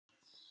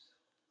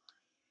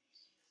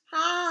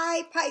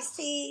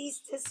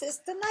Pisces. This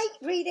is the night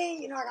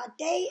reading. You know, I got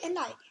day and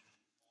night.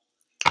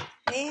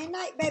 Day and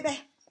night, baby.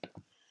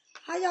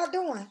 How y'all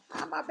doing?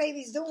 How my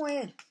babies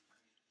doing?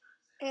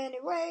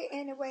 Anyway.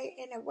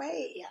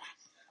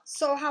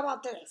 So how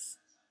about this?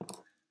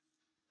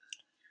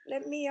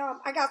 Let me,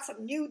 I got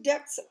some new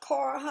decks of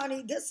cards,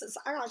 honey.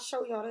 I gotta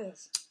show y'all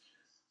this.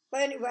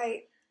 But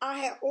anyway, I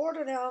had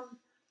ordered them,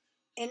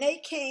 and they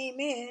came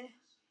in,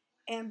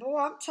 and boy,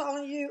 I'm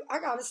telling you, I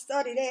gotta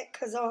study that,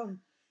 because,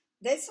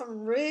 they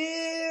some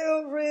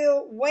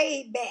real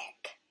way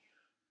back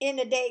in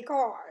the day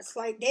cards.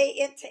 Like, they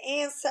into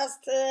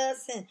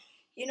ancestors, and,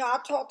 you know, I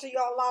talked to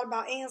y'all a lot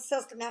about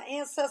ancestors. Now,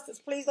 ancestors,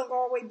 please don't go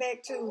all the way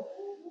back to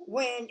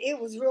when it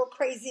was real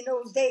crazy in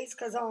those days,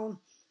 because,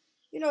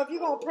 you know, if you're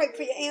going to pray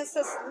for your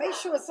ancestors, make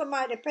sure it's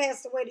somebody that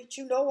passed away that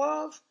you know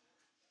of,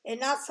 and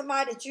not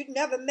somebody that you've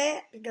never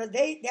met, because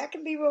that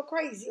can be real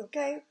crazy,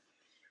 okay?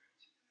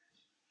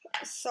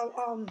 So,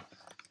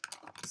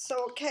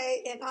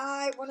 okay, and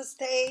I want to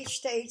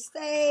stage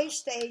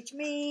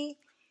me.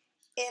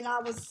 And I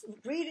was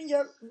reading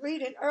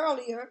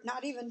earlier,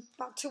 not even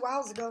about 2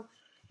 hours ago,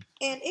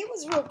 and it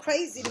was real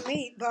crazy to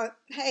me, but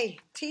hey,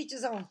 teach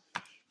his own.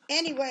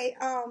 Anyway,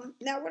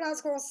 now what I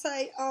was going to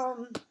say,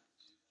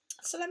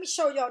 so let me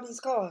show y'all these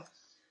cards.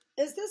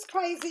 Is this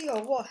crazy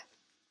or what?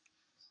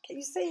 Can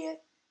you see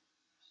it?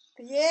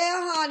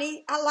 Yeah,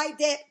 honey, I like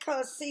that,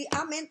 because, see,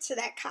 I'm into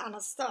that kind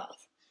of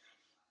stuff.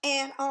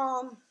 And,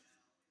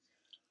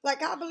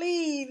 like, I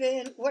believe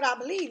in what I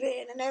believe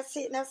in, and that's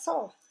it, and that's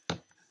all.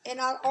 And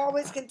I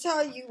always can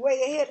tell you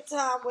way ahead of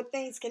time what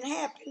things can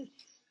happen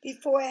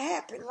before it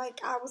happened. Like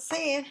I was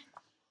saying,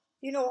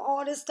 you know,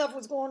 all this stuff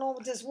was going on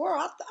with this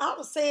world. I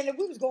was saying that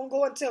we was going to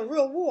go into a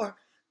real war.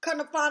 Couldn't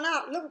have found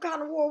out, look what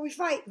kind of war we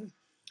fighting.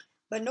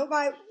 But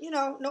nobody, you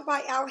know,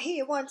 nobody out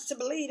here wants to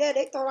believe that.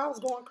 They thought I was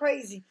going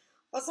crazy.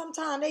 Or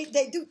sometimes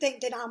they do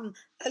think that I'm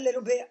a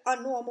little bit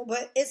unnormal,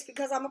 but it's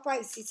because I'm a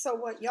Pisces. So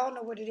what? Y'all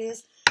know what it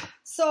is.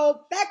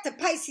 So back to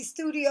Pisces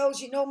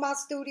Studios. You know my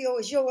studio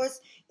is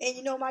yours. And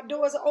you know my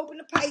doors are open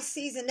to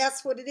Pisces. And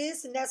that's what it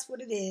is. And that's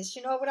what it is.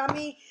 You know what I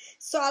mean?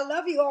 So I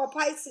love you all,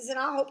 Pisces. And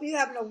I hope you're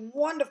having a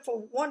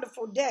wonderful,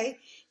 wonderful day.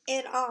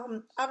 And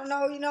I don't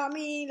know, you know what I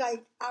mean?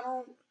 Like, I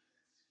don't,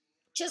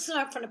 just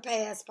learn from the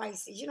past,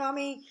 Pisces. You know what I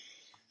mean?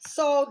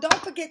 So don't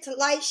forget to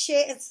like,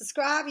 share, and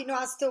subscribe. You know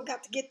I still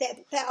got to get that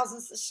 1,000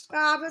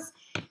 subscribers.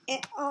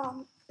 And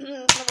I would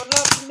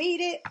love to meet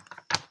it.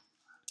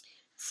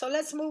 So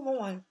let's move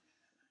on.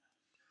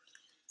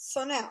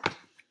 So now,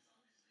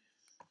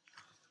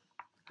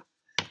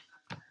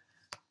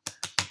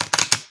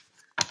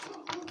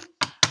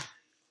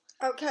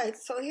 okay,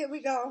 so here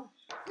we go.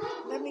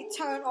 Let me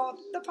turn off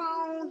the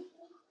phone.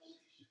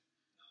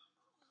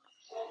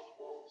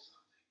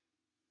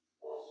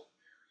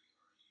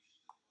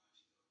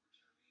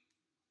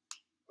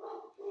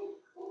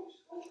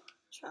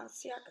 Trying to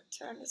see if I can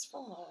turn this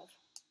phone off.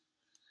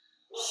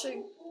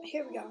 Shoot,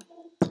 here we go.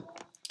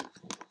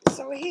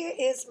 So here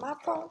is my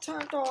phone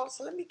turned off.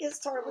 So let me get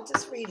started with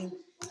this reading.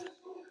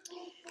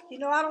 You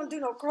know, I don't do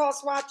no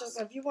cross watches.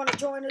 If you want to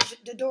join us,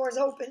 the door is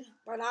open,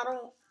 but I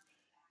don't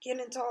get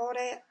into all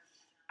that.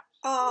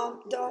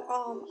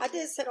 I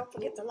did say don't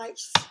forget to like,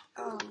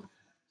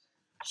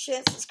 share,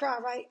 and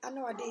subscribe, right? I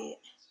know I did.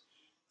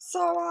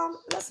 So,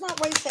 let's not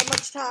waste that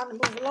much time to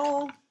move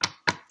along.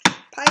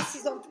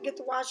 Pisces, don't forget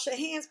to wash your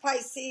hands,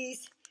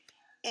 Pisces.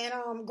 And,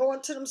 go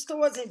into them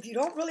stores. And if you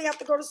don't really have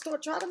to go to the store,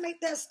 try to make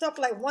that stuff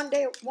like one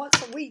day, once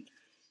a week,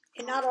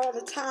 and not all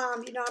the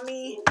time, you know what I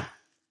mean?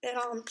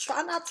 And,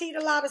 try not to eat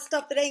a lot of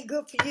stuff that ain't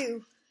good for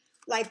you,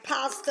 like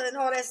pasta and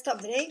all that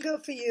stuff that ain't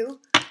good for you,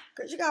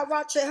 because you got to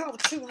watch your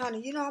health too,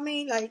 honey, you know what I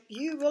mean? Like,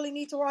 you really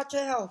need to watch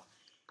your health,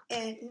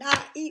 and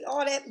not eat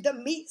all that, the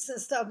meats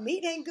and stuff.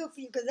 Meat ain't good for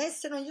you, because they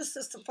sit on your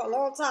system for a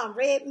long time,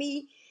 red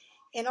meat,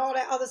 and all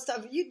that other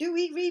stuff. If you do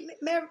eat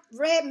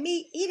red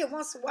meat, eat it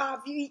once in a while.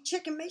 If you eat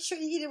chicken, make sure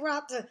you eat it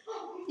right the,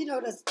 you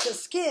know, the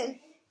skin,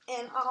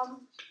 and,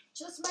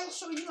 just make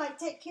sure you, like,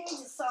 take care of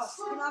yourself,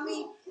 you know what I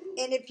mean?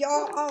 And if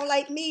y'all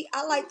like me,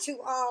 I like to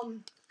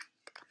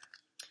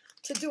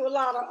do a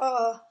lot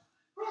of,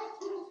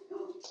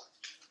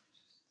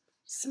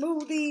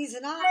 smoothies,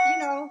 and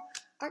I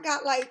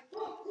got, like,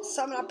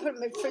 some, and I put them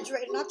in the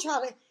refrigerator, and I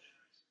try to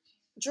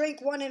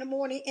drink one in the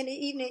morning, in the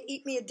evening,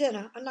 eat me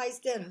a nice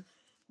dinner.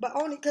 But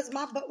only because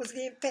my butt was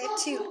getting fat,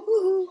 too.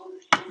 Woo-hoo.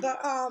 But,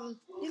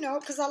 you know,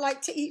 because I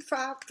like to eat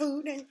fried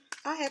food, and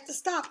I have to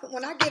stop. But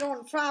when I get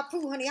on fried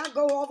food, honey, I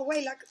go all the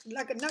way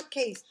like a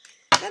nutcase.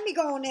 Let me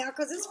go on now,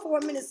 because it's 4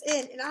 minutes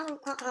in, and I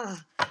don't,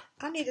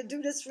 I need to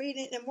do this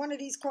reading, and one of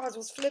these cards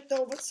was flipped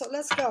over, so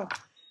let's go.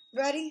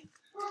 Ready?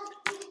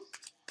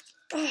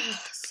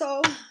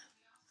 So,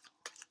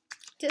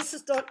 this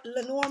is the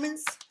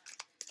Lenormand's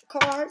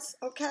cards,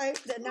 okay?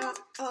 They're not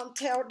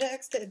tarot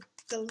decks, they're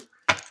the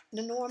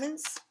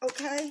Lenormand's,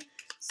 okay?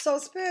 So,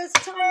 spirits,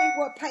 tell me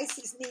what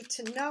Pisces need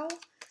to know.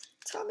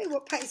 Tell me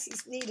what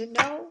Pisces need to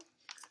know.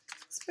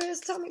 Spirits,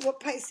 tell me what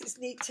Pisces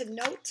need to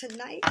know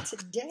tonight,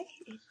 today.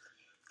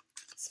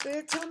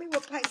 Spirit, tell me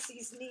what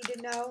Pisces need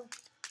to know.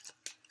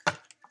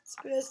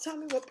 Spirits, tell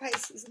me what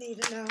Pisces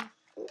need to know.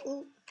 Ooh,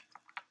 ooh.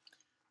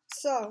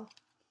 So,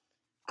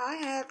 I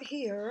have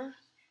here,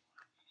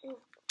 ooh,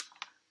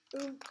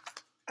 ooh,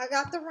 I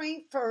got the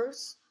ring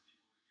first.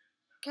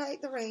 Okay,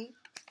 the ring.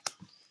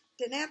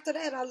 Then after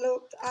that,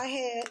 I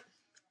had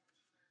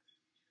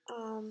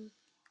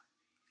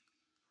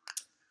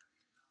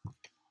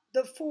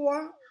the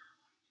 4,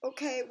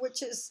 okay,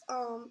 which is,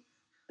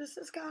 this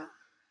is got,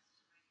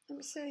 let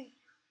me see.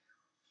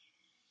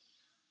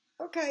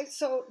 Okay,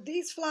 so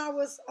these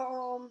flowers,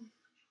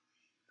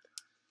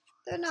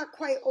 they're not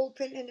quite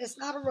open, and it's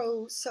not a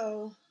rose,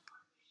 so,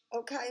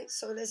 okay,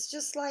 so there's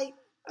just like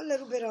a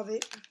little bit of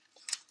it.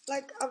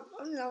 Like,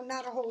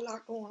 not a whole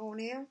lot going on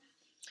there.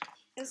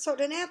 And so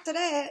then after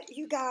that,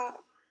 you got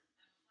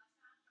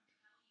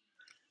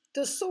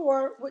the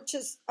sword, which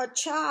is a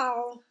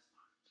child.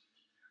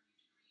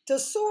 The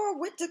sword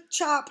with the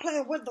child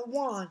playing with the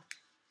wand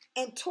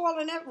and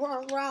twirling that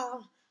one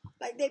around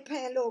like they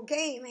playing a little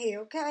game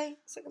here, okay?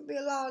 So it can be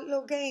a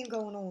little game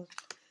going on.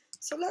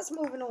 So let's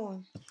move it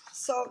on.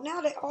 So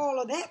now that all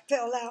of that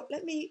fell out,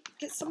 let me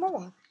get some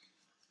more.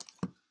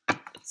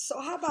 So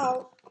how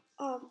about,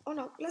 oh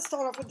no, let's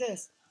start off with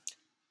this.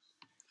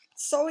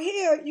 So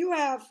here you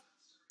have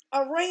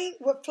a ring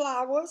with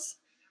flowers.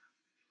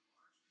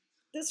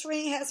 This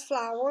ring has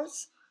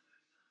flowers.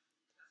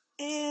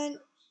 And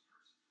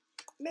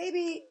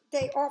maybe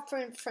they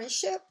offering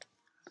friendship.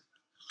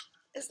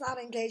 It's not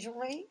an engagement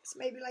ring. It's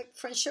maybe like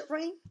friendship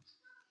ring.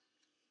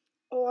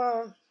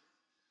 Or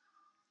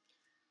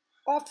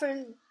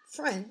offering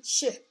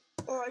friendship.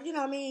 Or, you know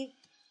what I mean?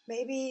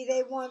 Maybe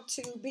they want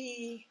to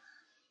be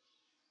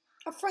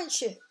a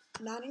friendship.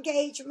 Not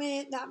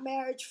engagement, not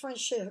marriage,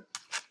 friendship.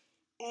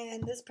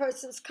 And this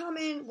person's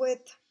coming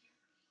with,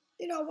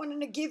 wanting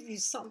to give you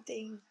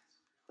something.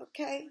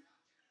 Okay?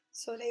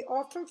 So they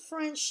offer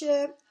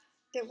friendship.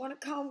 They want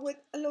to come with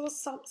a little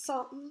something,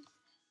 something.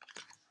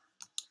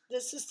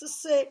 This is the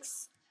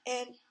 6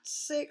 and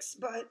 6,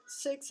 but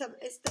 6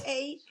 it's the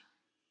 8.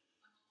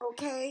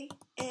 Okay?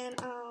 And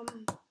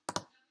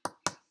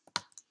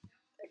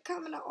they're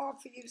coming to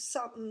offer you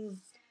something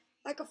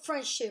like a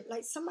friendship.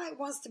 Like somebody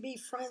wants to be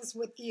friends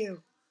with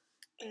you.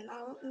 And I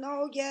don't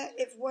know yet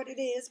if what it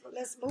is, but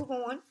let's move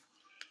on.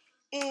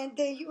 And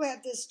then you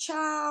have this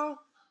child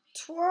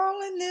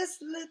twirling this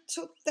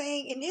little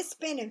thing, and it's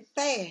spinning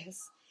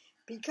fast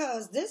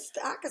because this,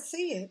 I can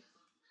see it.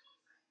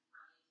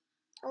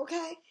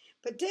 Okay?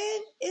 But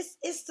then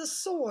it's the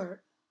sword.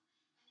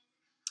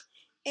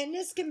 And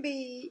this can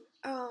be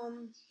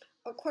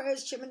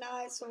Aquarius,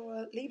 Gemini,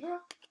 or Libra.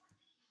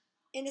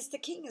 And it's the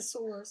King of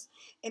Swords.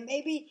 And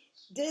maybe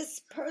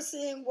this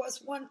person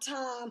was one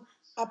time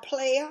a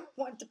player,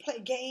 wanted to play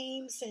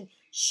games and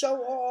show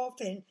off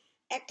and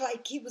act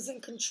like he was in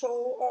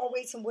control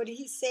always, and what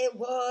he said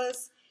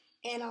was.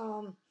 And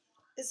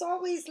it's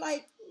always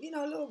like,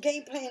 a little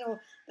game plan,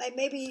 or like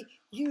maybe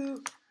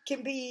you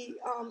can be,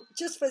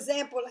 just for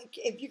example, like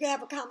if you can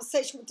have a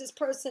conversation with this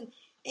person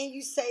and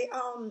you say,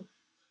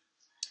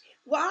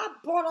 well, I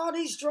bought all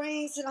these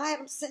drinks and I had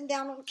them sitting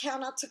down on the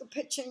counter. I took a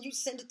picture and you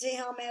sent it to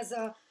him as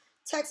a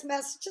text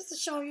message just to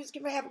show him you was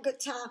going to have a good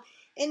time.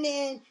 And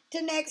then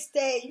the next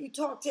day you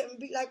talk to him and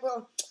be like,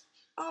 well,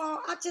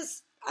 I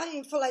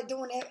didn't feel like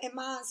doing that. And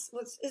mine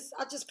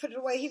I just put it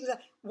away. He was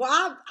like,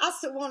 well, I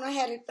still want to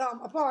have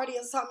a party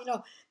or something,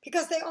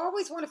 because they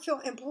always want to feel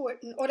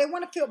important, or they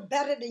want to feel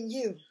better than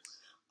you.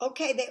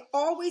 Okay, they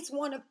always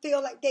want to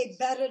feel like they're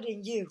better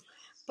than you.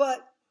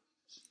 But,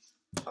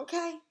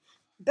 okay,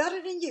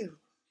 better than you.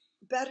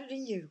 Better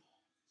than you.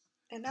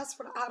 And that's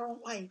what I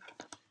don't like.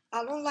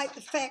 I don't like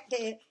the fact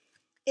that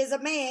is a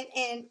man,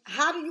 and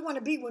how do you want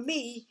to be with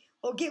me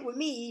or get with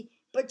me,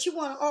 but you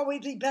want to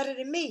always be better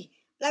than me?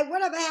 Like,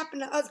 whatever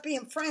happened to us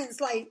being friends,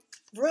 like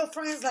real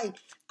friends? Like,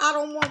 I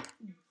don't want,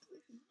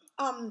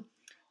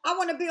 I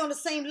want to be on the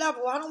same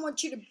level. I don't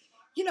want you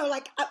to,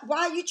 like,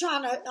 why are you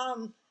trying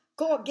to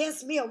go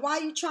against me, or why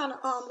are you trying to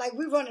like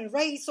we running a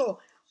race, or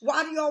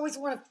why do you always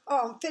want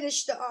to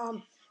finish the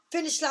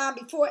finish line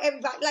before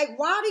everybody? Like,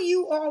 why do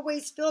you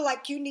always feel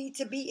like you need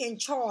to be in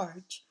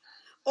charge?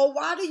 Or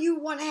why do you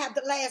want to have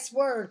the last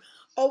word?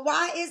 Or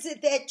why is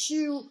it that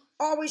you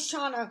always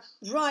trying to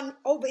run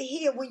over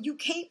here when you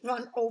can't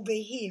run over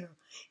here?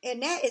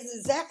 And that is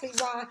exactly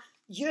why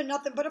you're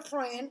nothing but a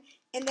friend.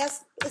 And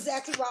that's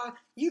exactly why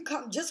you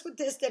come just with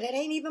this, that it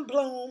ain't even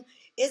bloom.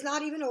 It's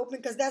not even open,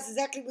 because that's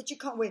exactly what you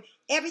come with.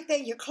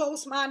 Everything, you're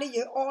close-minded.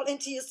 You're all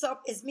into yourself.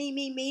 It's me,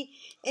 me, me.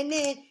 And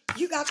then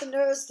you got the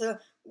nerves to,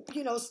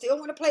 still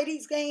want to play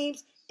these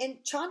games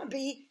and trying to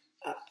be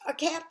a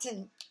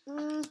captain.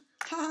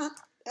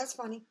 That's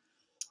funny.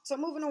 So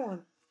moving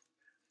on.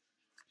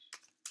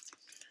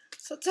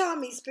 So tell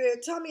me,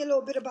 Spirit, tell me a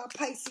little bit about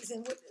Pisces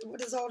and what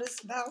is all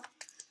this about.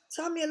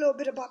 Tell me a little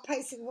bit about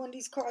Pisces. One of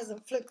these cards are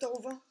flipped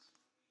over.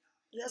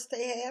 Yes,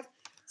 they have.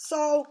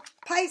 So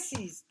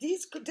Pisces,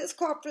 this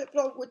card flipped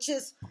over, which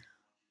is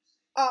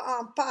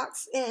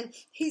Fox, and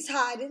he's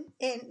hiding.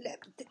 And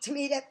to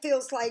me, that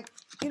feels like,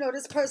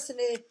 this person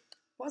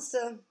wants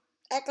to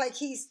act like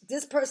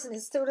this person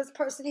is still this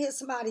person. Here's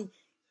somebody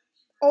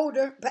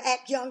older but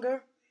act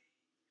younger,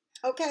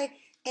 okay?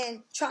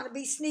 And trying to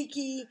be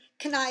sneaky,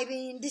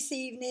 conniving,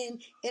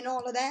 deceiving, and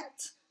all of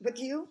that with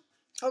you,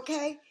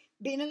 okay?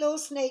 Being a little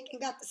snake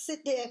and got to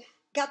sit there,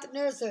 got the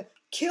nerves to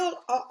kill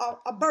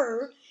a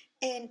bird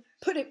and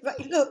put it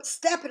right, look,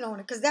 stepping on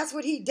it, because that's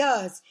what he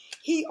does.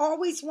 He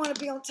always want to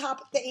be on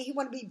top of things. He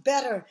want to be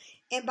better.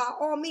 And by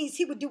all means,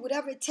 he would do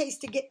whatever it takes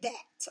to get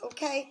that,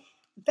 okay?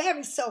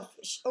 Very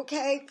selfish,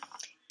 okay?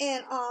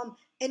 And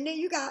then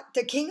you got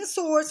the King of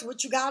Swords,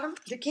 which you got him,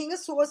 the King of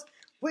Swords,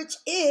 which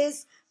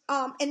is,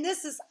 and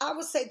this is, I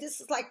would say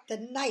this is like the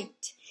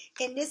knight,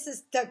 and this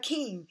is the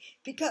king,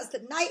 because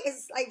the knight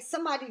is like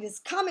somebody that's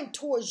coming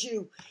towards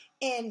you,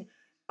 and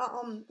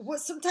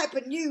with some type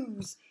of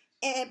news,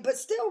 and but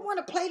still want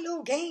to play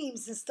little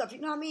games and stuff. You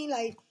know what I mean?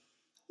 Like,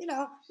 you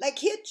know, like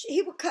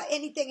he would cut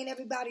anything and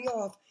everybody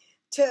off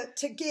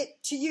to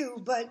get to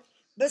you, but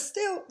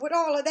still with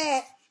all of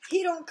that,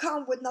 he don't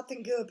come with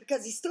nothing good,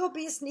 because he's still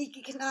being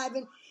sneaky,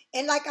 conniving,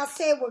 and like I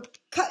said, would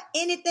cut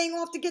anything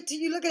off to get to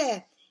you. Look at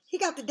that. He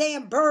got the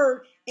damn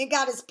bird and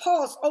got his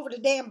paws over the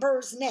damn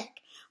bird's neck.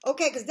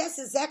 Okay, because that's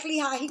exactly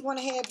how he want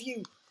to have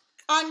you,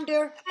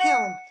 under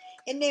him.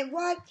 And then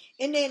what?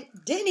 And then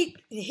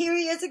here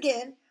he is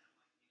again.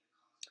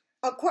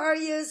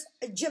 Aquarius,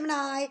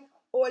 Gemini,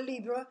 or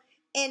Libra.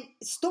 And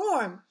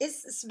storm.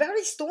 It's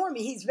very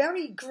stormy. He's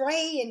very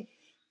gray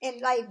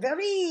and like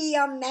very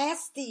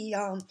nasty.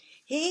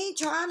 He's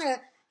trying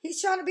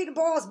to be the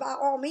boss by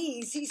all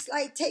means. He's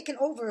like taking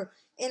over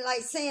and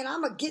like saying,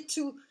 I'm gonna get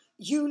to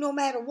you no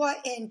matter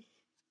what, and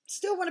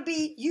still want to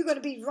be, you're going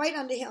to be right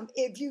under him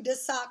if you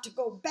decide to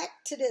go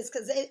back to this,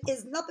 because it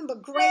is nothing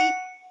but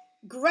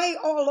gray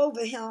all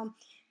over him.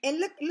 And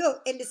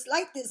look, and it's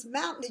like this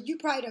mountain that you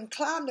probably done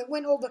climbed and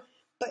went over,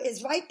 but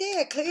it's right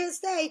there, clear as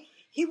day.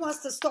 He wants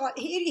to start,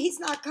 he's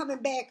not coming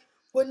back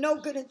with no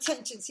good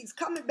intentions. He's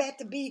coming back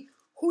to be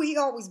who he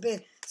always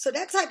been. So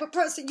that type of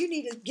person, you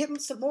need to give him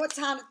some more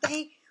time to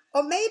think,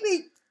 or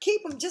maybe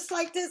keep him just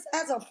like this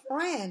as a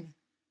friend.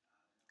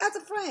 As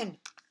a friend.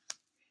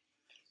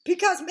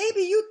 Because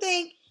maybe you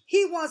think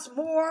he wants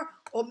more,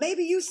 or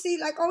maybe you see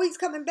like, oh, he's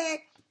coming back.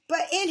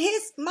 But in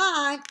his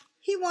mind,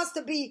 he wants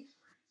to be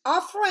a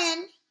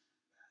friend,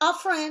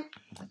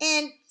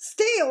 and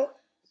still,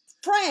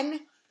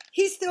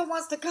 he still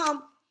wants to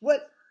come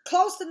with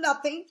close to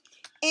nothing,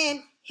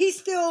 and he's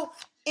still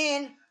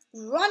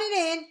running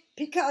in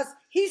because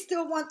he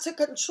still wants to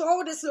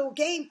control this little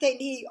game thing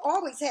he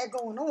always had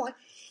going on.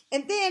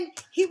 And then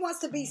he wants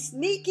to be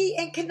sneaky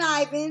and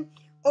conniving,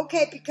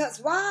 okay, because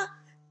why?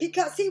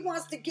 Because he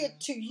wants to get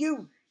to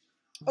you,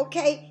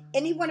 okay?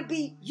 And he want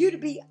you to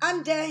be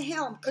under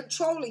him,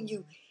 controlling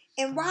you.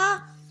 And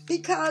why?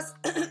 Because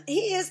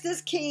he is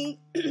this king,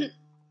 and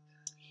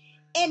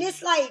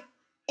it's like,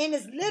 and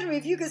it's literally,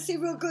 if you can see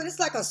real good, it's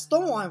like a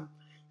storm.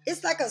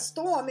 It's like a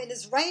storm, and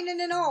it's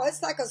raining and all.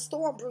 It's like a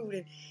storm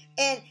brewing.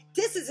 And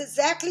this is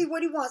exactly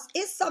what he wants.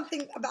 It's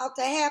something about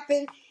to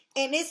happen,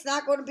 and it's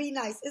not going to be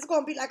nice. It's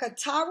going to be like a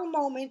tower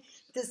moment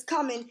that's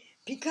coming,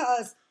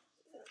 because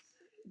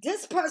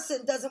this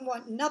person doesn't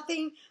want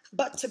nothing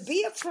but to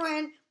be a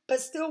friend, but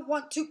still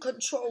want to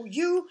control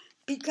you,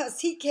 because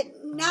he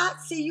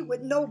cannot see you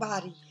with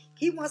nobody.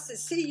 He wants to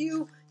see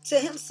you to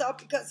himself,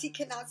 because he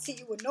cannot see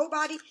you with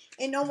nobody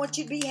and don't want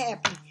you to be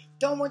happy.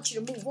 Don't want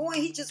you to move on.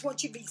 He just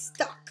wants you to be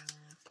stuck,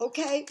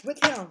 okay,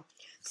 with him.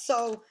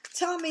 So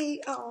tell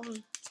me,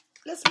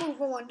 let's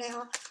move on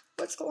now.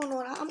 What's going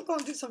on? I'm going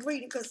to do some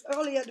reading, because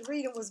earlier the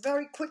reading was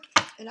very quick,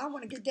 and I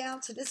want to get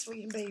down to this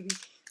reading, baby.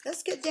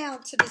 Let's get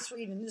down to this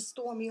reading, this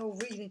stormy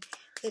old reading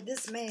that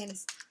this man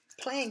is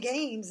playing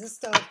games and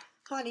stuff,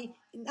 honey.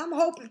 And I'm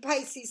hoping,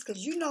 Pisces,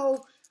 because you know,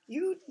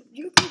 you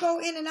can go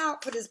in and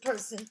out for this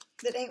person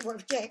that ain't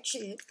worth jack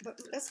shit. But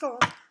let's go.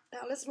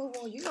 Now let's move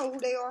on. You know who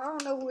they are. I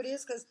don't know who it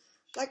is, because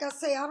like I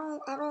say, I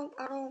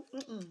don't.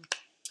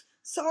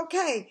 So,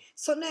 okay.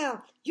 So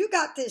now you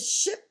got this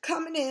ship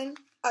coming in,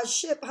 a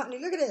ship, honey.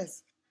 Look at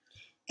this.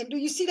 And do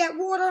you see that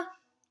water?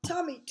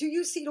 Tell me, do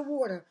you see the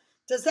water?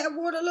 Does that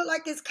water look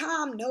like it's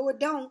calm? No, it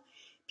don't.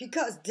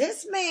 Because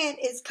this man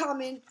is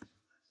coming,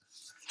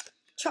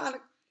 trying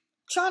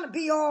to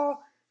be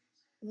all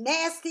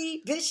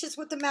nasty, vicious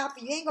with the mouth.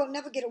 You ain't gonna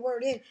never get a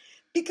word in.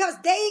 Because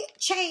they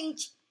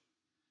change.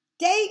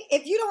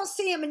 If you don't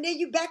see him and then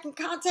you back in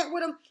contact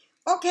with him,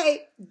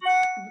 okay,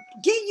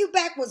 getting you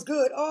back was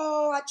good.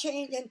 Oh, I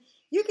changed. And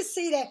you can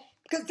see that,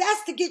 because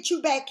that's to get you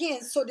back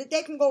in, so that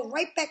they can go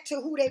right back to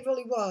who they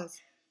really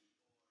was.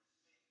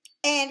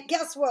 And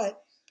guess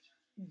what?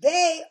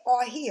 They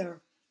are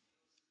here.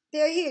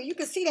 They're here. You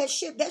can see that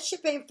ship. That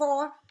ship ain't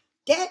far.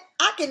 That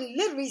I can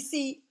literally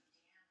see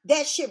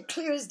that ship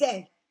clear as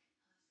day.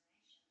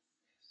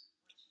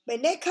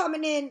 But they're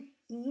coming in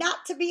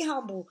not to be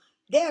humble.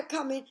 They're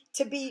coming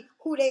to be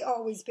who they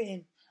always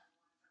been.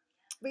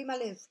 Read my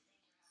lips.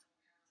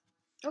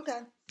 Okay,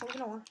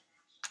 moving on.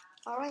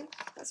 All right,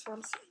 that's what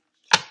I'm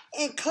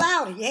saying. And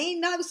cloudy.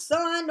 Ain't no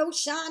sun, no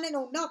shining,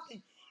 no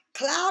nothing.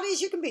 Cloudy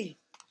as you can be.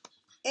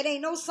 It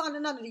ain't no sun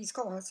in none of these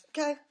cars,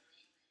 okay?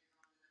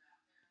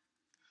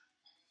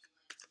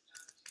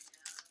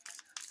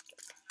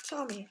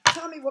 Tell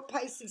me what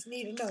Pisces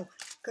need to know.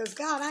 Because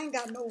God, I ain't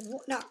got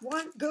not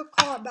one good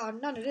card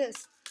about none of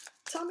this.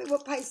 Tell me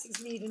what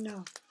Pisces need to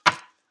know.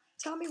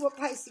 Tell me what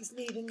Pisces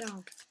need to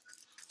know.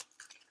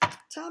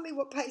 Tell me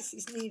what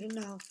Pisces need to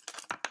know.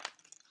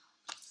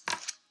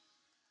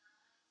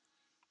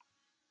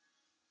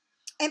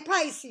 And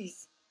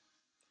Pisces,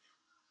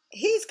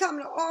 he's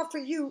coming to offer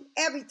you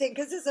everything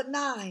because it's a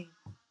 9.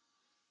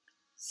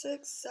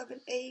 6, 7,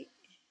 8.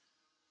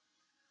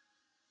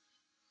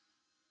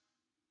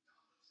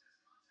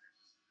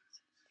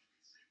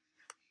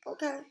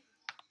 Okay.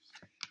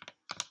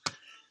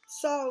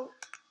 So,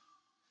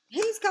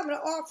 he's coming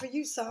to offer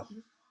you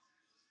something.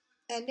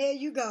 And there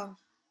you go.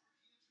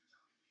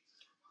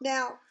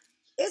 Now,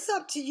 it's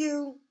up to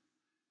you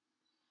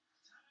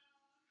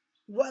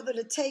whether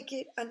to take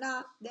it or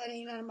not. That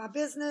ain't none of my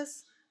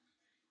business.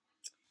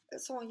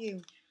 It's on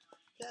you.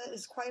 That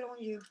is quite on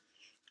you.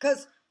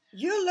 Because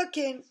you're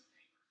looking,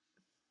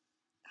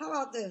 how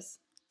about this?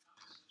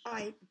 All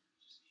right.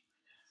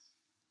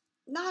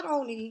 Not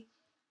only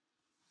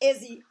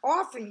is he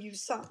offering you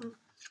something,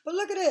 but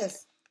look at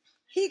this.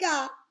 He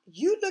got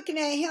you looking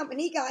at him and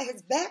he got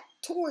his back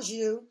towards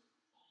you.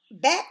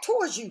 Back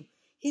towards you.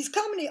 He's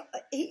coming to,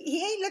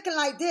 he ain't looking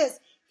like this.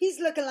 He's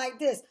looking like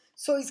this.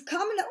 So he's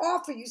coming to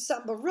offer you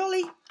something, but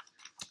really,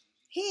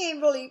 he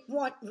ain't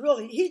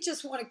really, he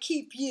just want to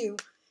keep you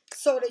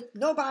so that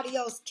nobody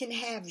else can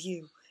have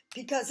you.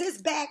 Because his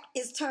back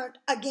is turned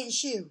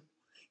against you.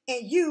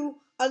 And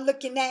you are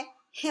looking at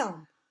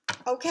him.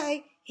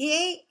 Okay?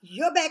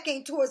 Your back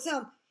ain't towards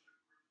him.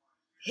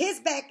 His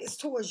back is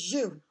towards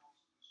you.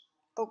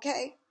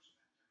 Okay?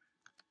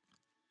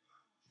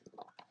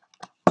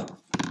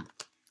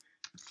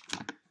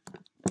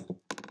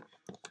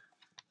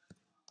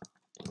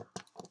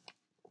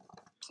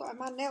 Sorry,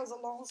 my nails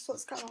are long, so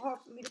it's kind of hard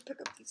for me to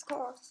pick up these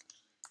cards.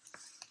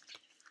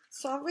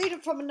 So I'm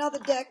reading from another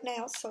deck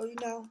now, so you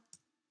know.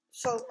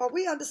 So are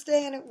we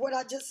understanding what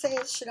I just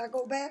said? Should I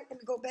go back? Let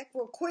me go back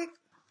real quick.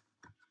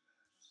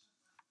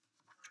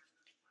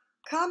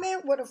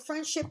 Comment with a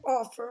friendship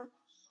offer.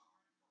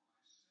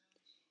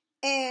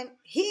 And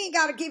he ain't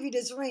got to give you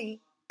this ring.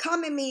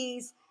 Comment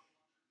means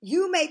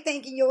you may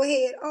think in your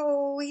head,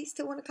 oh, he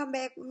still want to come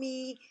back with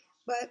me.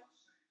 But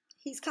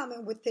he's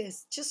coming with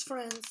this. Just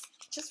friends.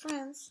 Just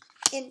friends.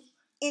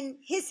 In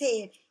his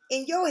head.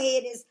 In your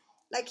head is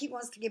like he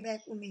wants to get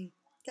back with me.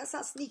 That's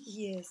how sneaky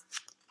he is.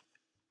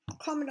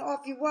 Coming to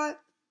offer you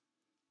what?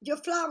 Your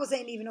flowers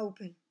ain't even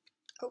open.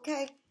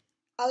 Okay?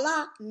 A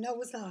lot?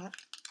 No, it's not.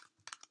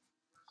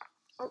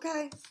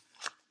 Okay?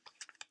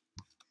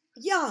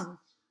 Young.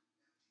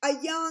 A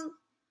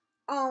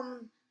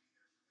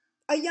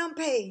young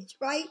page,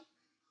 right?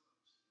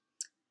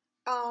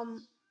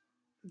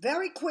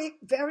 Very quick,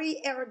 very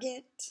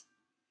arrogant,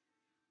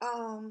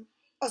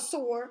 a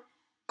sore.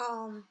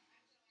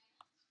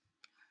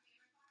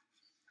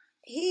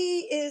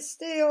 He is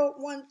still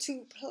one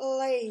to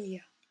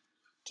play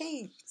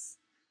games.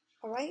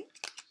 All right?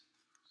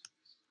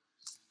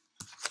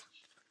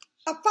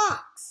 A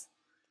fox.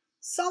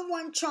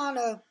 Someone trying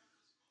to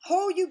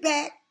hold you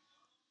back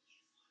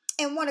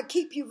and want to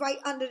keep you right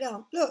under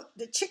them. Look,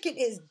 the chicken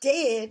is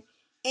dead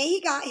and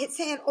he got his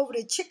hand over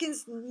the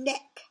chicken's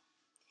neck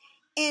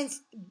and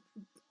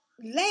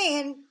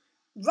laying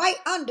right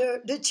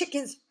under the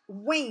chicken's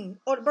wing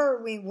or the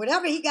bird wing.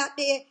 Whatever he got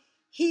there,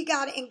 he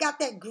got it and got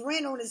that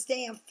grin on his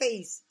damn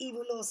face.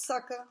 Evil little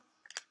sucker.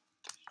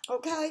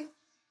 Okay?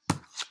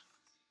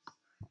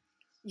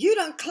 You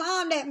done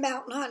climbed that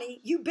mountain,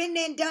 honey. You been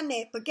there and done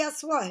that. But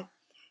guess what?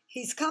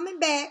 He's coming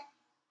back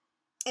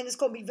and it's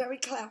going to be very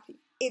cloudy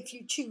if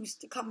you choose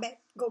to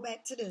go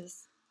back to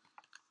this.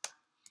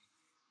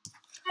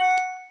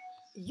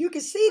 You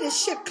can see the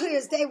ship clear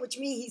as day, which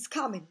means he's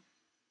coming.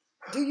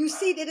 Do you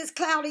see that it's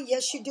cloudy?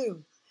 Yes, you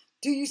do.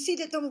 Do you see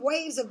that them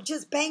waves are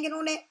just banging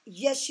on it?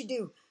 Yes, you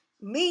do.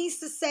 Means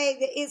to say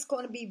that it's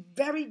going to be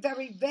very,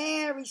 very,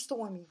 very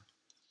stormy.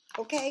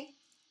 Okay?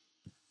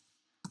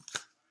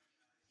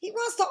 He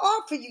wants to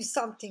offer you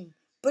something.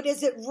 But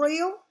is it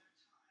real?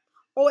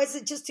 Or is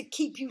it just to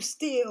keep you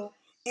still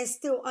and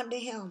still under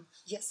him?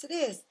 Yes, it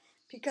is.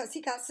 Because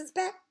he got his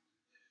back.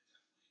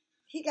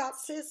 He got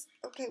his...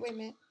 Okay, wait a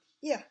minute.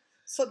 Yeah.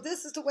 So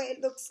this is the way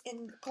it looks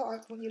in the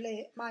cards when you lay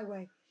it my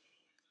way.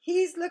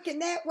 He's looking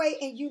that way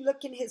and you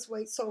looking his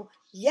way. So,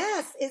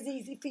 yes, it's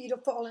easy for you to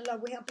fall in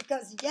love with him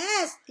because,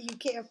 yes, you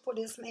care for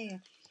this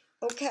man.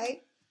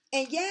 Okay?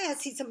 And,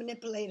 yes, he's a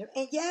manipulator.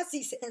 And, yes,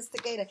 he's an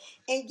instigator.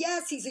 And,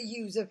 yes, he's a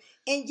user.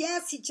 And,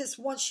 yes, he just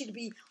wants you to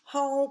be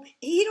home.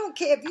 He don't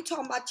care if you're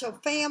talking about your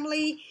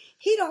family.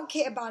 He don't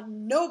care about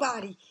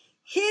nobody.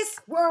 His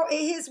world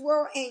is his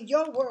world and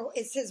your world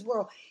is his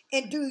world.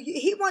 And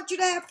he want you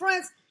to have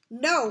friends?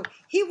 No.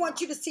 He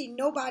wants you to see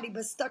nobody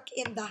but stuck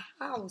in the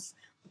house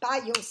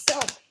by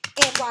yourself,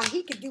 and while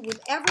he can do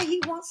whatever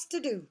he wants to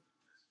do.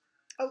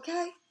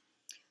 Okay?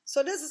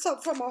 So this is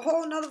from a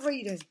whole nother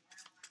reading.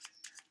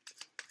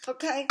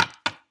 Okay?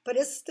 But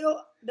it's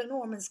still the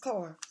Norman's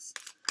cards.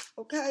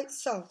 Okay?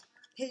 So,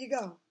 here you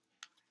go.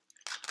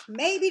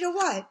 Maybe the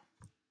what?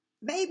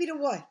 Maybe the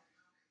what?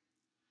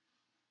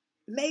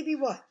 Maybe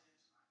what?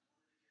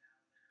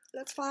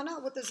 Let's find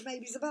out what this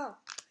maybe's about.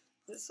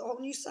 This whole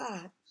new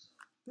side.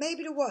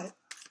 Maybe to what?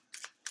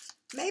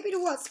 Maybe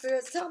to what,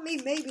 spirits? Tell me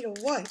maybe to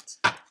what?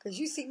 Because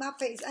you see my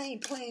face, I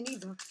ain't playing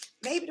either.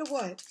 Maybe to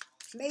what?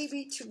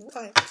 Maybe to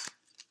what?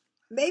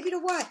 Maybe to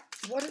what?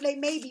 What are they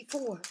maybe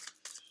for?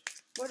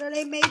 What are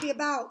they maybe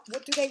about?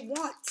 What do they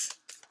want?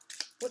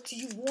 What do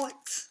you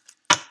want?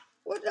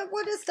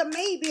 What is the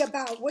maybe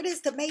about? What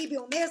is the maybe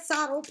on their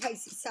side or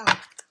Pisces side?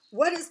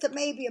 What is the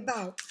maybe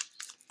about?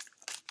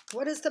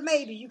 What is the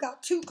maybe? You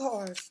got two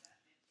cards.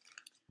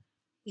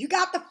 You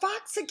got the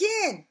fox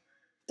again.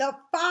 The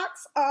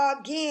fox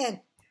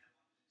again.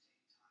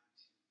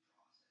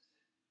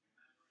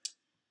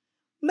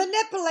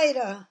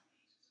 Manipulator.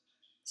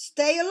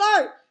 Stay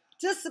alert.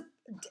 Just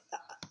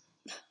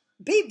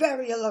be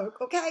very alert,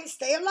 okay?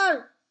 Stay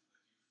alert.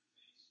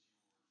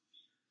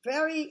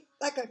 Very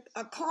like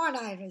a con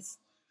artist,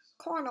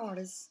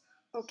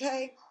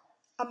 okay?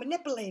 A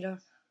manipulator,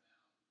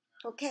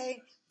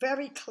 okay?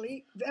 Very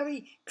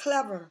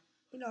clever,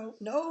 you know,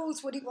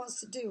 knows what he wants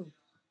to do.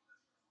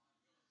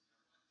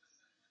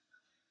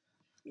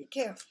 Be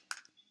careful,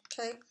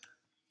 okay?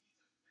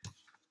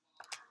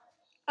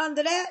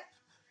 Under that,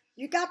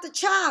 you got the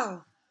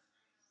child,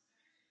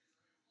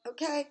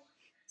 okay?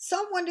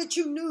 Someone that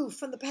you knew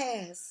from the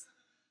past.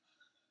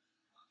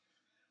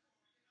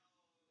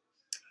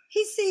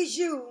 He sees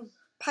you,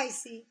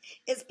 Pisces,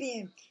 as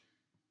being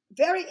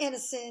very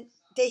innocent,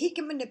 that he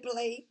can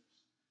manipulate,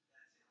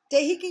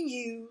 that he can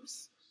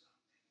use.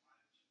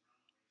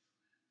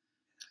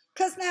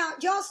 Because now,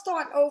 y'all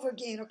starting over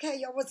again, okay?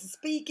 Y'all wasn't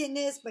speaking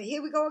this, but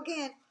here we go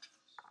again.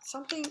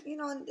 Something, you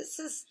know, and this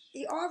is,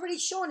 he already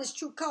showing his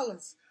true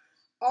colors.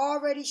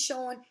 Already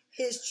showing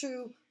his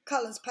true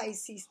colors,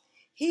 Pisces.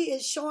 He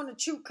is showing the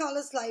true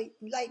colors like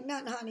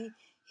nothing, honey.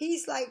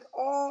 He's like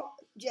all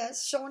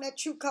just showing that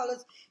true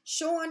colors,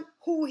 showing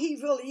who he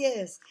really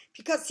is.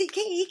 Because he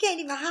can't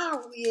even hide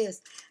who he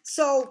is.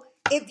 So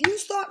if you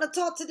starting to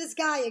talk to this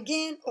guy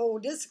again, or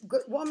this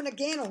good woman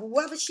again, or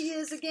whoever she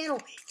is again, or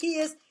he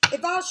is,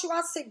 if I was you,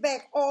 I'd sit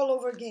back all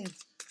over again.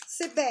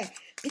 Sit back.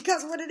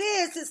 Because what it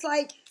is, it's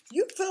like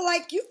you feel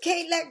like you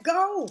can't let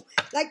go.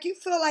 Like you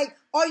feel like,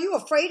 are you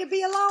afraid to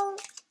be alone?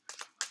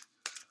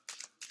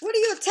 What are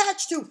you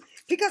attached to?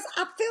 Because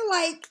I feel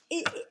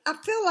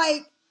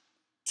like,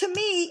 to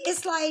me,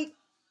 it's like,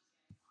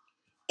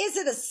 is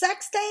it a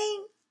sex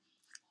thing?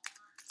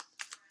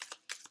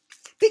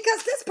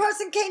 Because this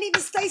person can't even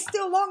stay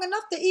still long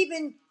enough to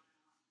even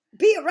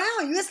be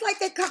around you. It's like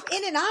they come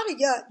in and out of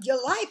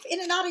your life,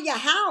 in and out of your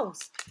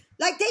house.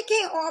 Like they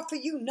can't offer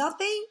you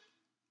nothing.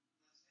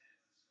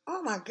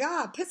 Oh my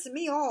God, pissing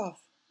me off.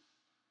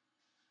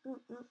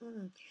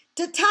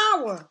 The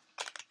Tower.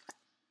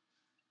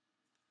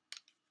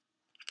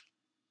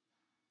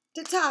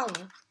 The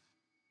Tower.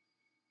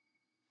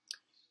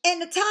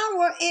 And the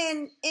Tower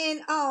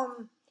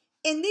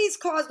in these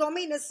cards don't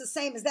mean it's the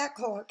same as that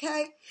card,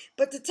 okay?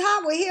 But the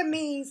Tower here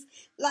means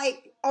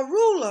like a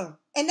ruler,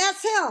 and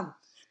that's him.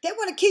 They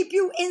want to keep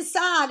you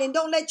inside and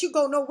don't let you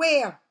go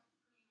nowhere.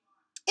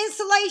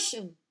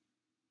 Insulation.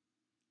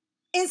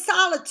 In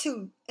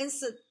solitude. In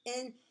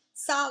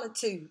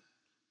solitude.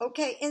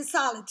 Okay, in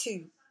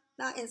solitude.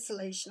 Not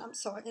insulation. I'm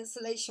sorry.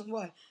 Insulation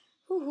what?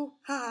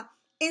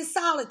 In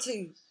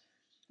solitude.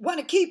 Want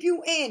to keep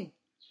you in.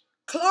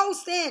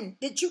 Closed in.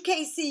 That you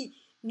can't see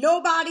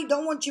nobody.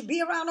 Don't want you to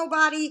be around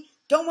nobody.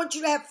 Don't want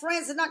you to have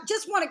friends. And not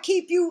just want to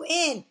keep you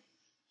in.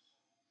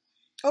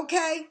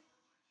 Okay?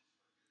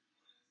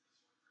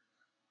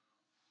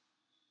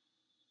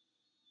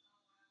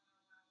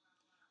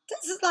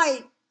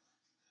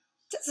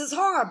 This is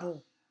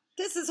horrible.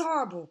 This is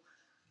horrible.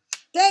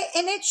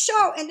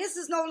 And this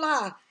is no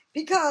lie,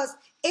 because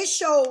it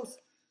shows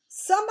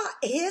somebody,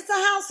 here's the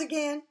house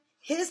again.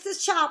 Here's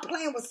this child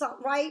playing with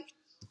something, right?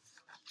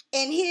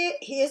 And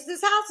here's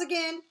this house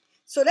again.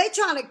 So they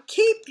trying to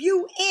keep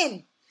you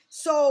in.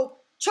 So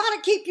trying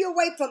to keep you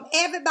away from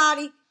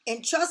everybody,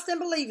 and trust and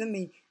believe in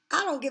me.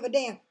 I don't give a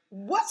damn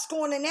what's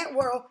going in that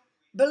world.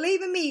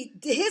 Believe in me,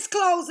 his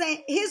doors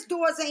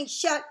ain't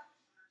shut.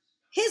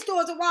 His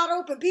doors are wide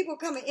open. People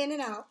coming in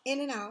and out, in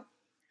and out.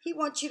 He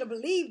wants you to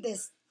believe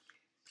this.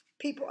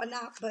 People are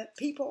not, but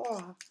people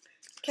are.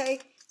 Okay?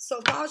 So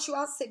if I was you,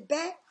 I'll sit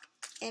back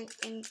and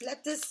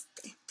let this,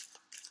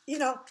 you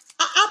know,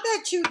 I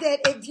bet you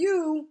that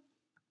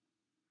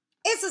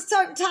it's a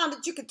certain time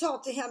that you can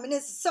talk to him, and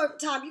it's a certain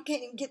time you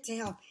can't even get to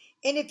him.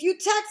 And if you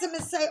text him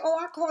and say, oh,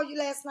 I called you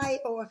last night,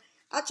 or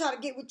I try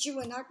to get with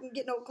you and I can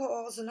get no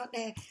calls or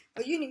nothing,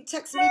 or you didn't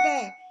text me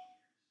back.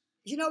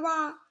 You know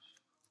why?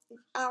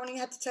 I don't even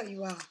have to tell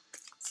you why.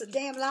 It's a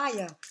damn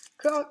liar.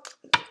 Girl,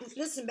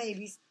 listen,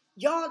 babies.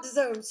 Y'all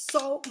deserve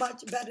so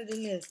much better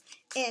than this.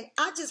 And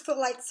I just feel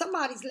like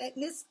somebody's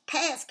letting this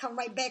past come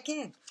right back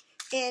in.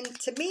 And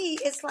to me,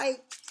 it's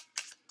like,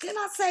 didn't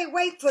I say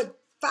wait for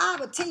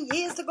 5 or 10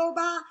 years to go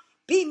by?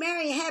 Be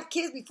married and have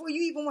kids before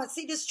you even want to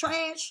see this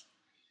trash?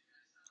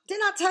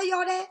 Didn't I tell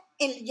y'all that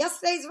in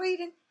yesterday's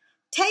reading?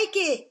 Take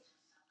it.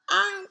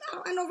 I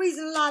ain't no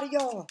reason to lie to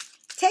y'all.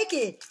 Take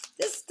it.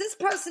 This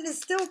person is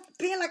still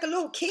being like a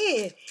little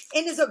kid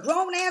and is a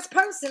grown-ass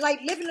person, like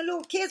living a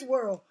little kid's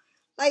world.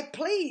 Like,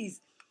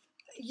 please.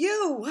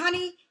 You,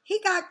 honey, he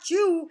got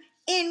you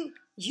in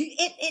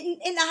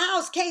the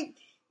house, can't,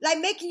 like,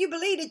 making you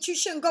believe that you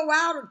shouldn't go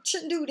out or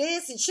shouldn't do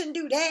this and shouldn't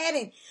do that,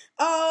 and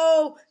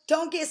oh,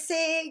 don't get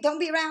sick, don't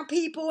be around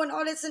people and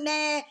all this and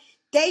that.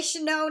 They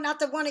should know not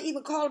to want to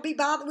even call or be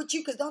bothered with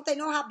you because don't they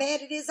know how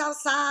bad it is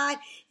outside,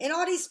 and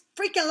all these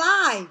freaking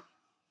lies.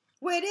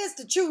 Well, it is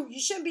the truth. You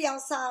shouldn't be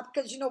outside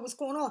because you know what's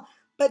going on.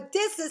 But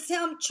this is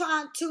him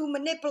trying to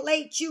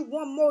manipulate you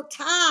one more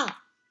time.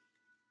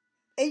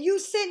 And you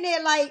sitting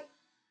there like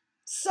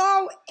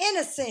so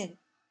innocent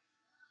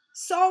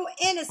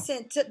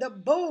to the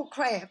bull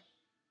crap.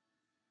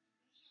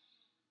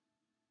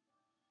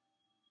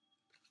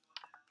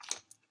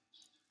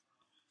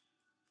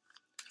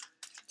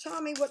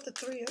 Tell me what the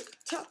three.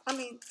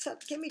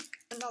 Give me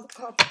another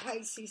card for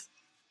Pisces.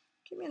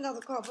 Give me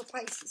another card for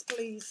Pisces,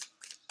 please.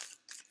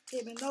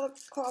 Give me another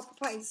card for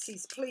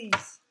Pisces,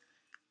 please.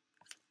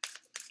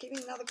 Give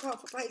me another card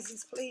for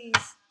Pisces, please.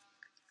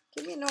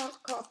 Give me another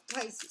card for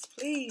Pisces,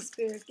 please,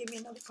 Spirit. Give me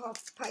another card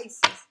for Pisces.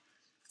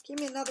 Give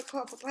me another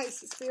card for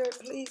Pisces, Spirit,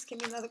 please. Give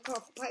me another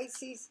card for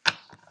Pisces.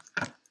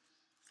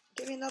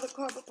 Give me another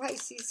card for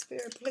Pisces,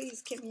 Spirit,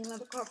 please. Give me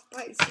another card for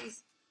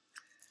Pisces.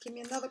 Give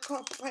me another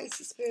card for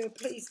Pisces, Spirit,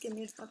 please. Give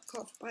me another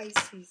card for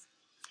Pisces.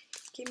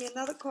 Give me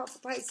another card for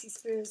Pisces,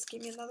 Spirit.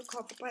 Give me another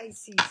card for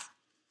Pisces.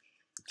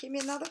 Give me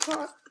another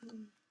card.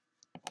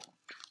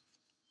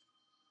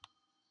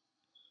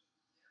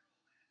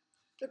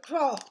 The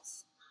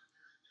cross.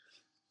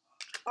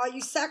 Are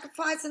you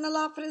sacrificing a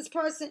lot for this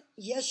person?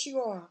 Yes, you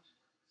are.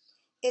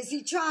 Is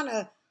he trying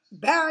to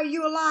bury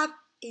you alive?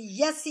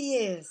 Yes, he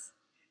is.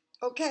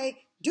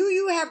 Okay. Do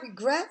you have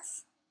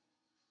regrets?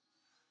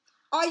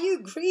 Are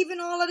you grieving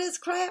all of this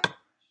crap?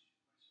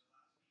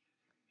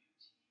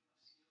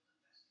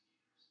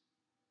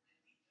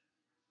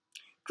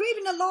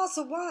 Grieving the loss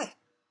of what?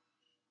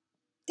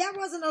 That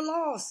wasn't a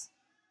loss.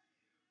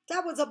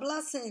 That was a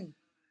blessing.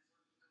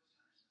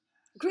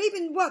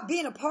 Grieving what?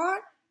 Being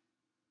apart?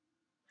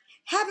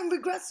 Having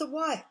regrets of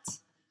what?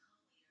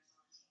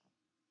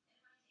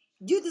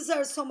 You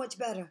deserve so much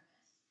better.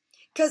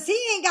 Because he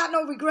ain't got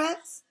no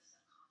regrets.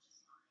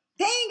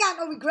 They ain't got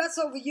no regrets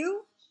over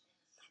you.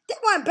 They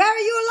want to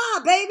bury you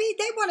alive, baby.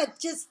 They want to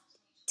just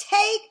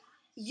take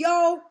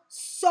your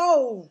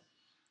soul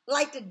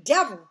like the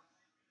devil.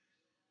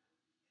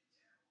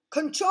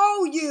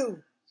 Control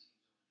you.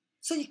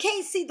 So you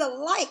can't see the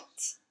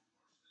light.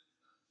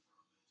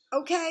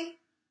 Okay?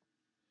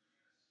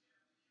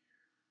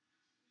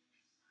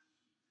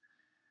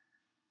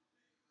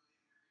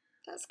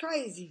 That's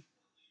crazy.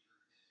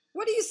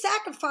 What are you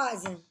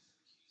sacrificing?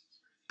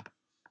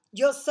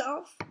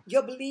 Yourself,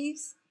 your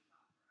beliefs,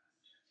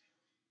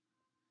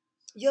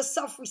 your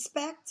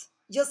self-respect,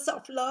 your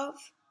self-love.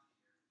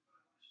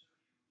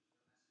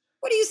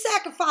 What are you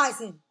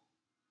sacrificing?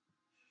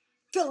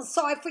 Feeling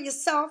sorry for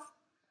yourself?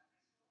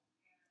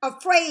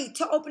 Afraid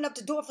to open up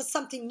the door for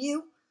something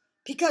new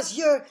because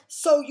you're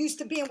so used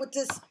to being with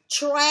this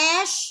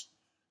trash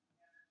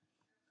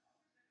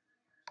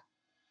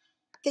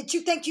that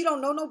you think you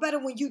don't know no better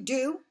when you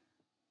do?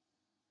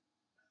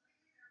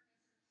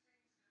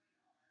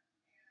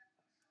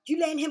 You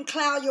letting him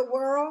cloud your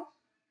world?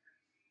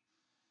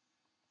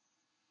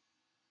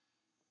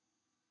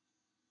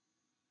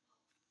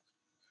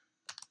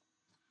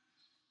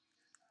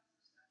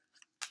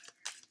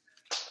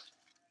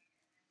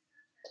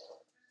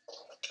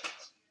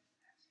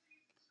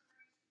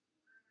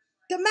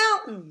 The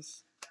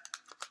mountains.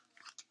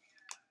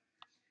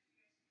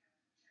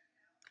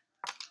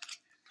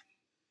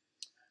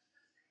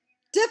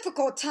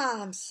 Difficult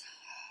times.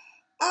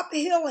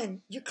 Uphilling.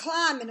 You're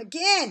climbing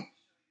again.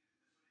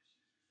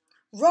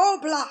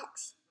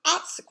 Roadblocks.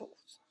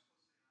 Obstacles.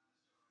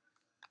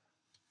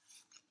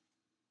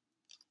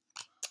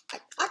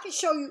 I can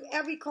show you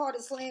every card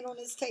that's laying on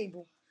this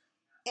table.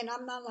 And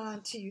I'm not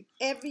lying to you.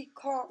 Every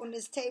card on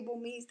this table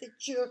means that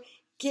you're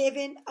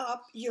giving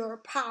up your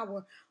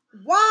power.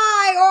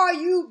 Why are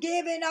you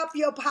giving up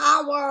your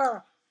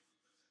power?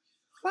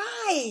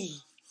 Why?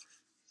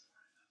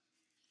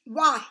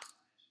 Why?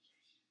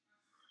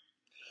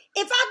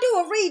 If I do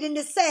a reading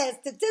that says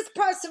that this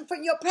person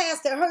from your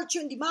past that hurt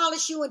you and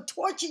demolished you and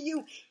tortured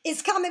you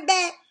is coming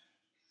back,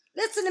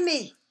 listen to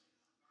me.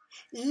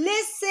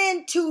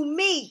 Listen to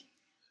me.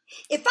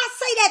 If I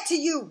say that to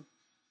you,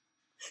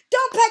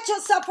 don't pat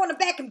yourself on the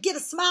back and get a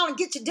smile and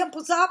get your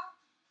dimples up.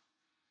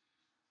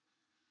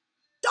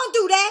 Don't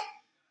do that.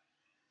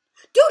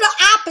 Do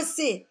the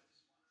opposite.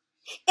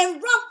 And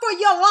run for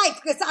your life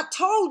because I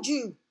told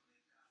you.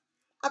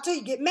 I told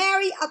you get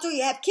married. I told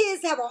you have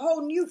kids, have a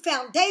whole new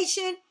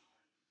foundation.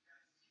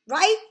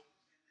 Right?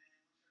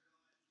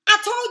 I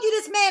told you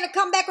this man to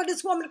come back or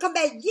this woman to come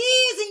back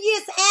years and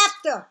years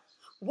after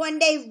when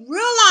they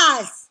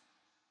realize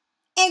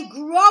and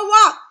grow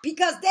up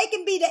because they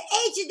can be the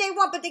age that they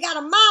want, but they got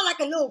a mind like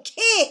a little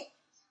kid.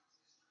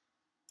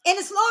 And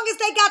as long as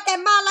they got that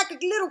mind like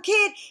a little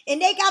kid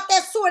and they got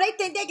that sword, they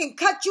think they can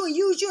cut you and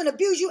use you and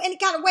abuse you any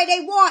kind of way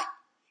they want.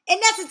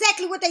 And that's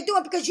exactly what they're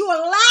doing because you're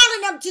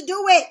allowing them to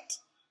do it.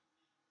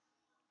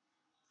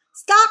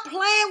 Stop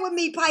playing with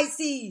me,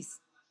 Pisces.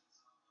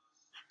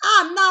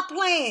 I'm not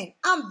playing.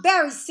 I'm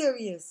very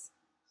serious.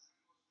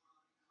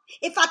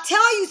 If I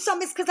tell you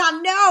something, it's because I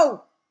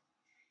know.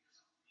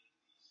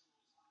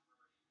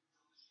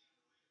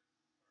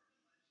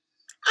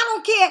 I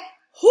don't care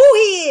who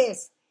he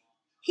is.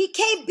 He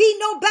can't be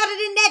no better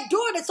than that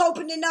door that's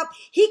opening up.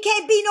 He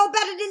can't be no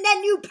better than that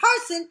new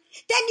person.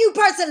 That new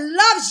person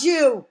loves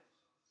you.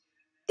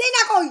 They're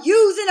not going to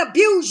use and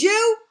abuse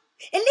you.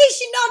 At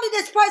least you know that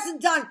this person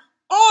done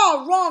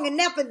all wrong and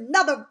nothing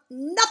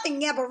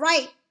ever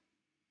right.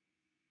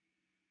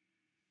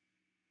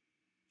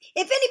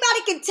 If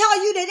anybody can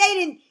tell you that they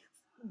didn't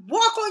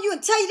walk on you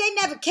and tell you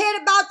they never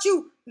cared about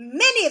you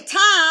many of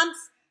times,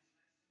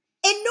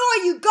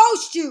 ignore you,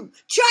 ghost you,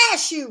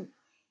 trash you,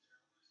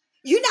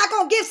 you're not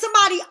going to give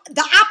somebody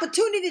the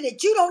opportunity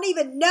that you don't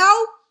even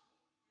know?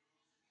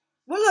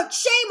 Well, look,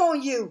 shame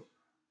on you.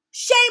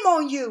 Shame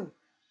on you.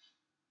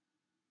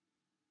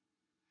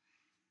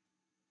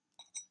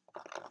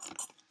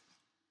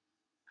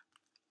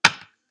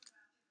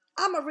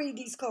 I'm gonna read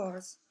these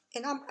cards,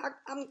 and I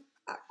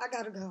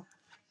gotta go,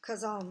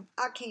 cause I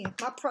can't.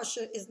 My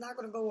pressure is not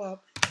gonna go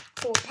up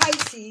for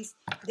Pisces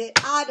that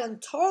I done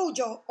told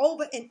y'all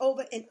over and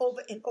over and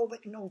over and over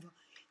and over.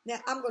 Now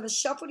I'm gonna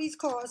shuffle these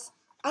cards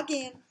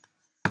again,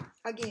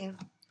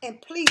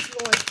 and please,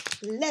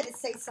 Lord, let it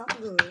say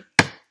something good.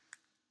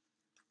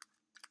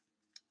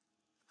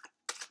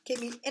 Give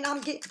me, and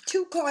I'm getting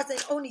 2 cards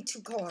and only 2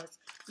 cards.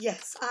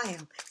 Yes, I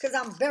am, cause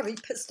I'm very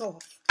pissed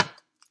off.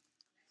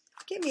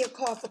 Give me a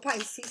card for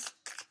Pisces.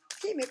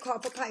 Give me a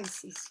card for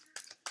Pisces.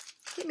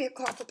 Give me a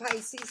card for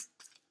Pisces.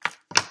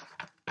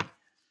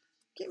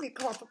 Give me a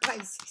card for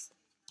Pisces.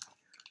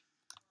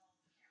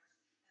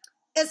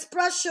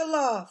 Express your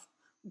love.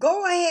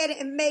 Go ahead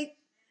and make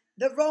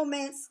the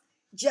romance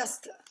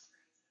juster.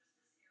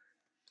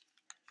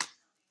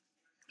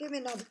 Give me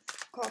another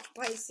card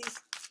for Pisces.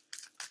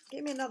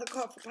 Give me another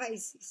card for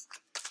Pisces.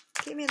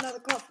 Give me another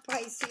card for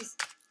Pisces.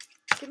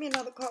 Give me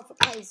another card for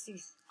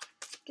Pisces.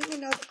 Give me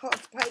another card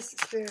for Pisces,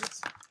 spirits.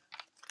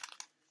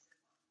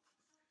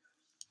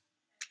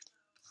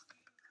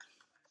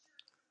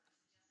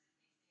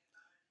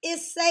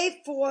 It's safe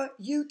for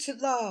you to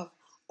love.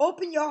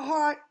 Open your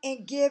heart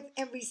and give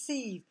and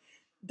receive.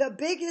 The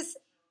biggest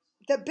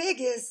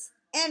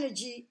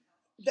energy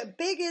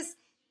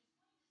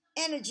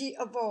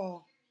of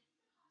all.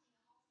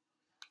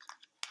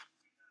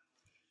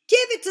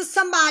 Give it to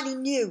somebody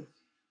new.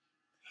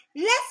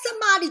 Let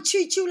somebody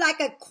treat you like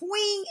a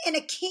queen and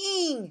a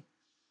king.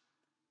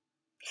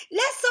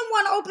 Let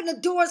someone open the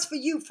doors for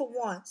you for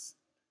once.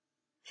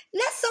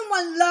 Let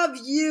someone love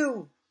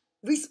you,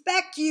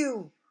 respect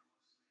you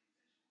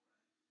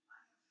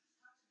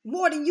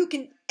more than you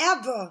can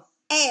ever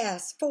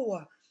ask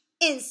for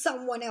in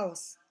someone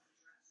else.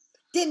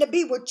 Than to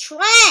be with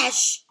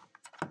trash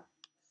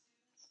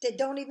that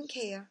don't even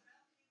care.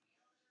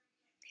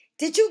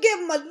 Did you give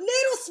them a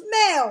little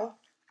smell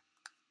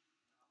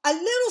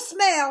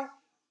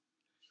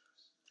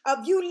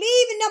of you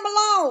leaving them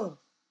alone?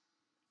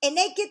 And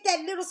they get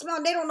that little smell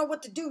and they don't know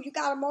what to do. You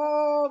got them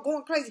all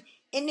going crazy.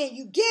 And then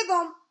you give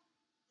them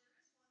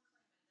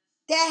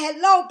that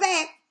hello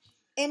back.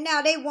 And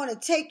now they want to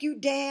take you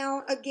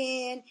down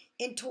again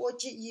and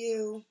torture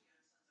you.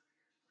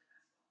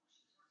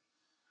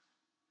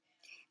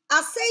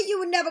 I say you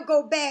would never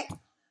go back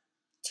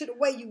to the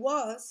way you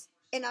was.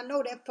 And I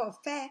know that for a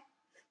fact.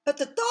 But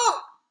the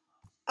thought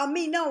of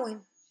me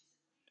knowing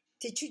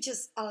that you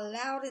just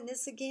allowed in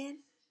this again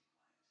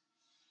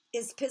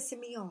is pissing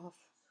me off.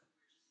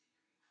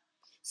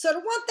 So the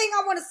one thing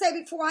I want to say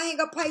before I hang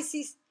up,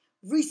 Pisces,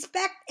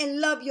 respect and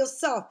love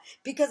yourself.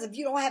 Because if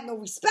you don't have no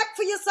respect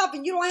for yourself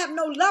and you don't have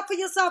no love for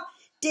yourself,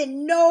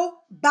 then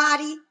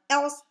nobody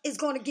else is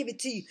going to give it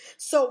to you.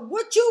 So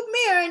what you're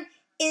mirroring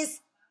is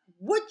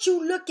what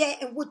you look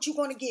at and what you're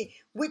going to get,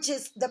 which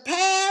is the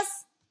past,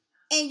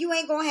 and you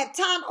ain't going to have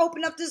time to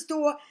open up this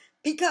door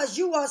because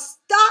you are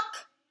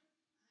stuck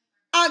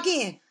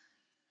again.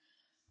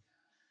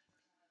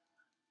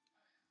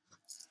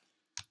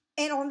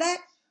 And on that,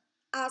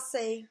 I'll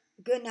say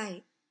good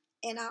night.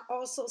 And I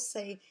also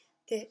say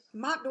that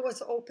my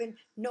doors are open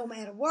no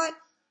matter what,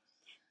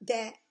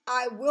 that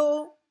I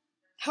will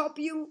help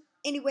you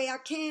any way I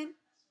can.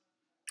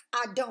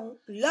 I don't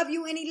love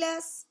you any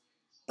less,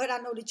 but I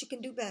know that you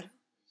can do better.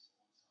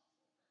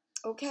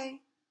 Okay?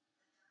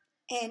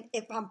 And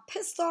if I'm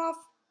pissed off,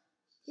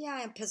 yeah,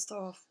 I am pissed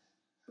off.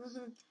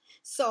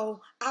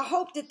 So I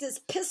hope that this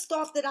pissed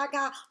off that I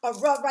got will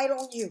rub right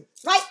on you.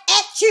 Right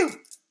at you.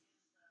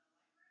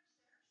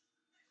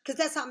 Because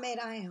that's how mad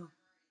I am.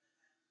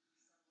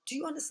 Do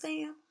you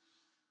understand?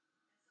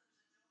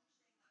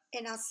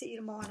 And I'll see you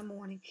tomorrow in the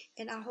morning.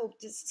 And I hope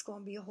this is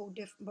going to be a whole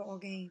different ball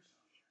game.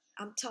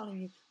 I'm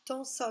telling you,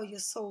 don't sell your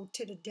soul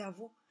to the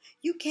devil.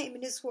 You came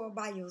in this world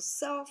by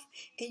yourself,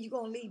 and you're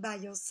going to leave by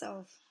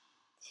yourself.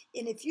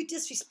 And if you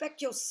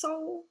disrespect your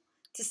soul,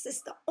 this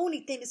is the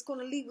only thing that's going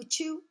to leave with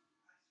you,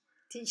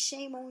 then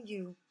shame on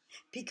you.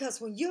 Because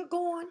when you're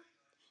gone,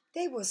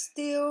 they will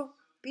still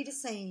be the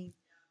same.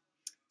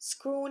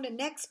 Screwing the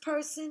next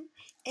person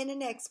and the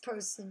next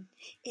person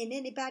and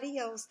anybody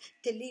else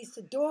that leaves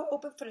the door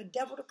open for the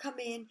devil to come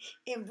in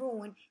and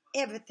ruin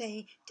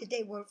everything that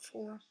they work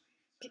for.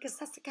 Because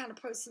that's the kind of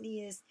person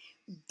he is.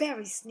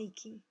 Very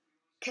sneaky,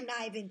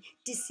 conniving,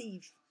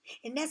 deceive.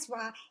 And that's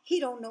why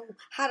he don't know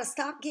how to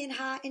stop getting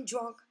high and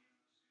drunk,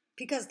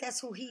 because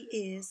that's who he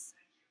is.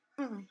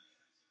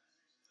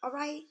 All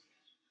right?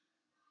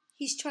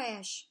 He's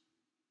trash.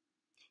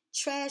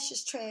 Trash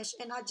is trash.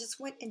 And I just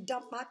went and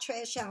dumped my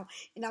trash out.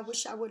 And I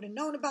wish I would have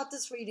known about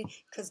this reading,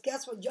 because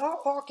guess what? Y'all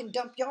all can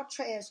dump your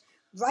trash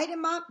right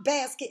in my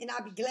basket, and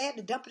I'll be glad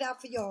to dump it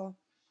out for y'all.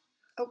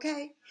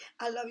 Okay?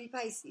 I love you,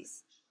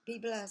 Pisces. Be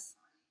blessed.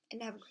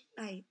 And have a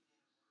great night.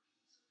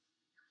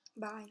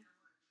 Bye.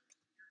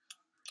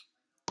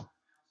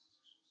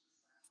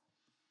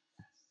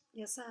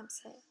 Yes, I'm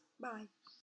sad. Bye.